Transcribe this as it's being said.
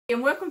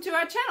And welcome to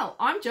our channel.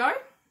 I'm Jo.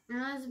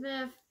 And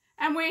Elizabeth.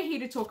 And we're here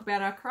to talk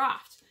about our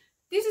craft.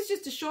 This is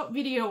just a short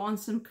video on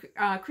some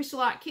crystal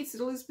art kits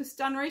that Elizabeth's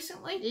done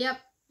recently. Yep.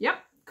 Yep,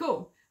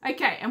 cool.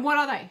 Okay, and what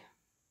are they?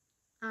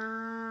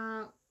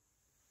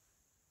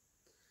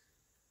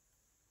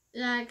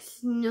 Like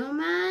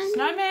snowman.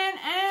 Snowman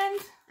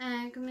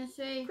And Christmas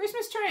tree.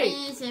 Christmas tree.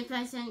 And it's a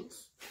present.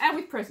 And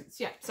with presents,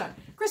 yeah. So,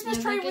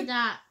 Christmas tree Look with... at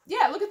that.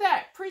 Yeah, look at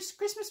that.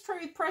 Christmas tree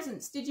with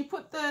presents. Did you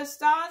put the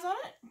stars on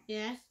it?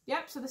 Yes.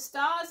 Yep, so the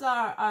stars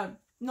are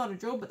not a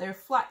drill, but they're a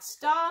flat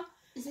star.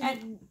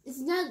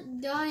 It's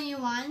not the only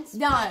ones.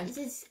 No.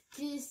 It's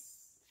just...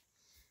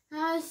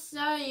 I'll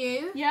show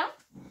you Yeah.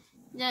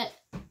 that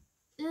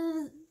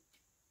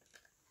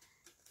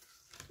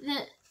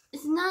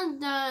it's not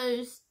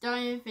those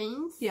stone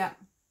things. Yeah.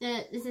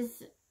 That this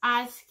is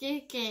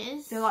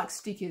stickers. They're like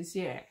stickers,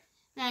 yeah.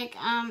 Like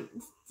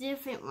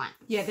different ones.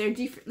 Yeah, they're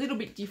different, little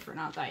bit different,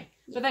 aren't they?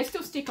 But they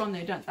still stick on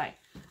there, don't they?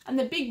 And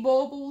the big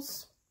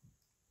baubles.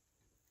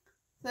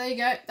 There you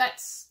go.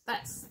 That's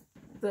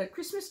the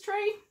Christmas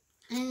tree.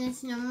 And the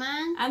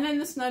snowman. And then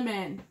the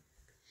snowman.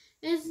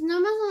 There's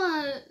snowman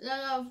a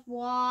lot of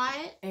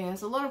white. Yeah,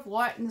 there's a lot of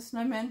white in the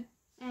snowman.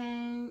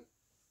 And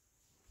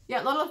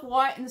yeah, a lot of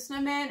white in the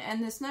snowman,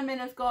 and the snowmen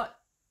have got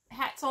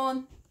hats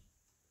on.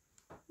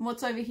 And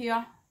what's over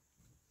here?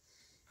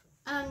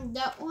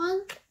 that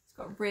one. It's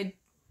got red.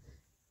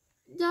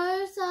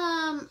 Those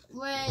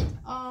red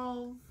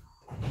of.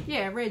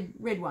 Yeah,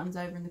 red ones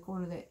over in the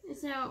corner there.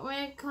 Is that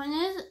red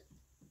corners?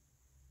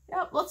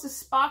 Yep, lots of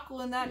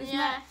sparkle in that, isn't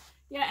it?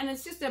 Yeah, and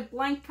it's just a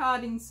blank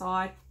card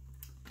inside.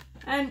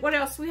 And what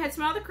else? We had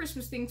some other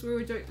Christmas things we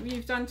were doing.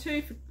 You've done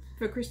too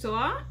for crystal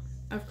art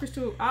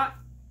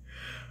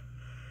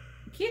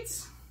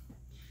kits.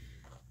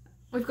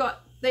 We've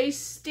got these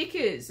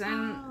stickers, and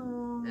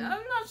I'm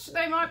not sure,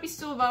 they might be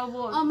still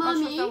available. I'm not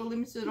sure if they were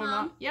limited or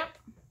not. Yep.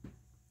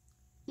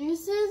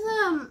 This is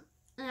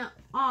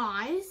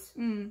eyes.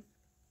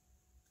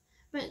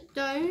 But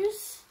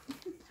those.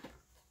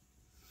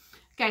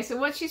 Okay, so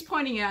what she's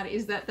pointing out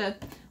is that the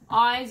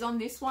eyes on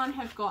this one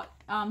have got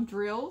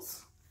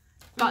drills,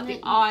 but the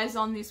eyes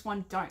on this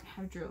one don't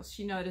have drills.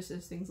 She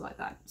notices things like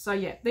that. So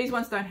yeah, these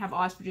ones don't have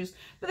eyes for drills.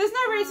 But there's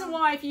no reason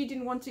why, if you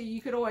didn't want to,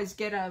 you could always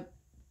get a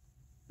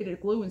bit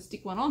of glue and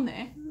stick one on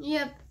there.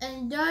 Yep,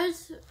 and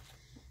those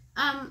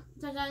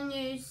they don't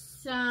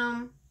use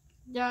that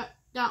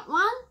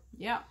one.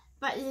 Yeah.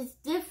 But it's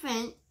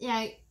different.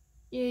 Like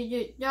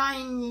you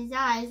drawing these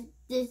eyes,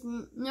 this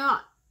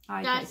not.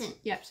 Doesn't.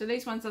 Yep, so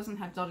these ones doesn't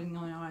have dotting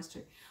on the eyes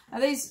too.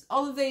 Now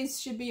all of these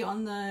should be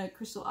on the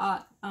Crystal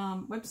Art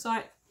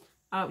website,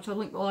 which I'll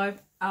link below.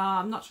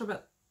 I'm not sure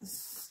about the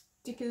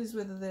stickers,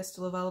 whether they're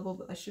still available,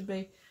 but they should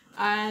be.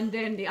 And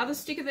then the other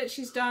sticker that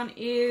she's done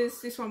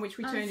is this one, which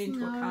we turned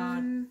into a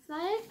card.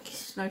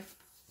 Snowflake.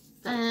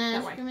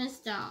 That way. Christmas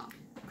star.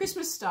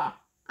 Christmas star.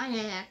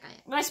 Okay.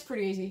 That's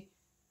pretty easy.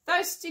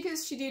 Those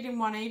stickers she did in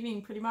one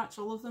evening, pretty much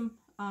all of them.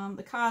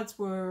 The cards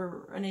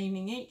were an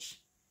evening each.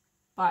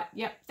 But,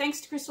 yep, thanks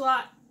to Crystal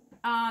Art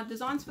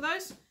Designs for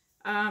those.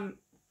 And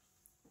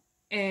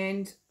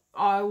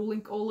I will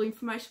link all the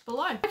information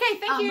below. Okay,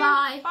 thank you.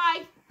 Bye.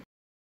 Bye.